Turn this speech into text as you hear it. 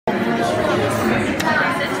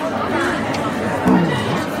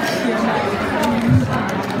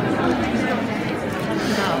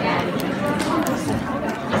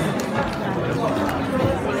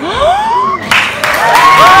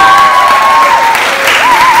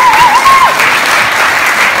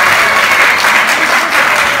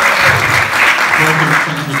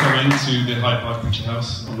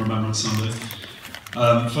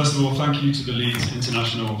first of all, thank you to the Leeds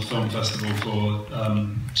International Film Festival for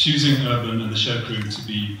choosing Urban and the Shed Crew to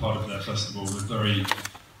be part of their festival. We're very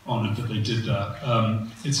honoured that they did that.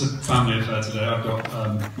 It's a family affair today. I've got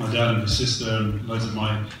my dad and my sister and loads of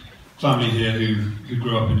my family here who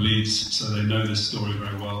grew up in Leeds, so they know this story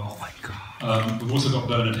very well. Oh my God. We've also got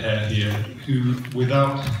Bernard Hare here, who,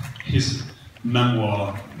 without his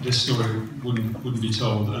memoir, this story wouldn't be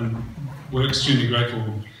told, and we're extremely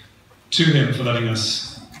grateful to him for letting us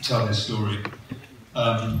tell his story.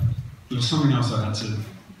 There was something else I had to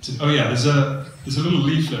oh yeah, there's a little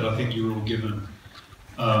leaflet I think you were all given,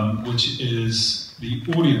 which is the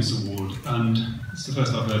Audience Award, and it's the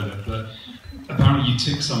first I've heard of it, but apparently you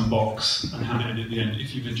tick some box and hand it in at the end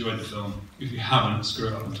if you've enjoyed the film. If you haven't, screw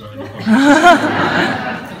it up and throw it in your pocket.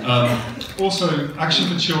 Also, Action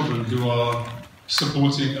for Children, who are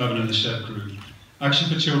supporting Urban and the Shed Crew. Action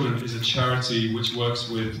for Children is a charity which works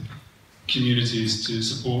with communities to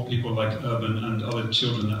support people like Urban and other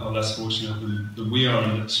children that are less fortunate than we are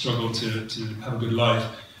and that struggle to have a good life.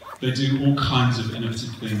 They do all kinds of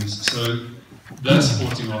innovative things. So they're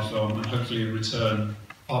supporting our film, and hopefully in return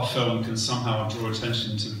our film can somehow draw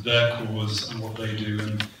attention to their cause and what they do.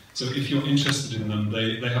 And so if you're interested in them,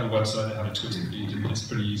 they have a website, they have a Twitter feed, and it's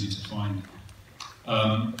pretty easy to find.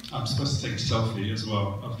 I'm supposed to take a selfie as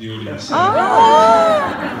well of the audience. So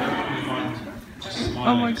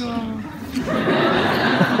oh my God.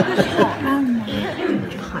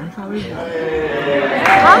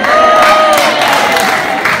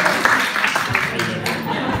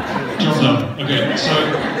 Job done. Okay, so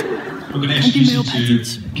I'm going to introduce you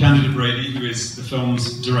to Candida Brady, who is the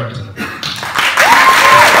film's director.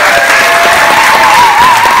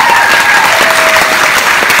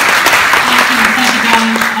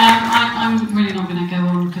 I'm really not going to go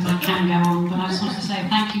on because I can go on, but I just wanted to say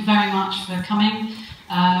thank you very much for coming.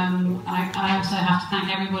 I also have to thank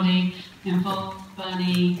everybody involved,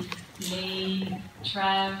 Bernie, Lee,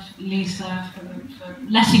 Trev, Lisa, for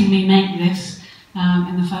letting me make this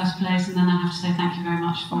in the first place, and then I have to say thank you very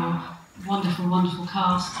much for wonderful, wonderful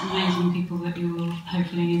cast, amazing people that you will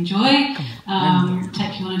hopefully enjoy,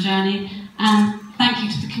 take you on a journey, and thank you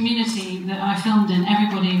to the community that I filmed in,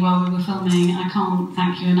 everybody while we were filming. I can't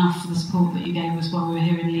thank you enough for the support that you gave us while we were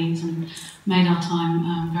here in Leeds and made our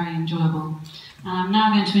time very enjoyable. And I'm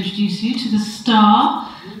now going to introduce you to the star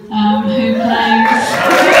who plays...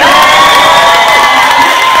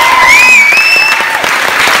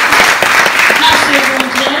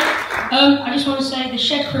 I just want to say the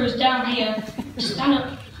Shed Crew is down here. Stand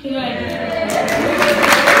up. Hooray.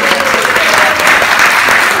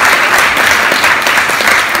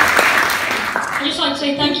 I'd just like to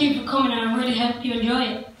say thank you for coming, and I really hope you enjoy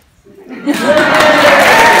it.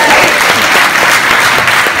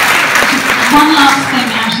 One last thing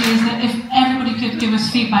actually is that if everybody could give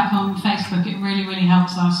us feedback on Facebook, it really, really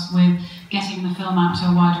helps us with getting the film out to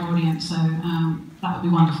a wider audience, so that would be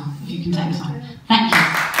wonderful if you can take the time. Thank you.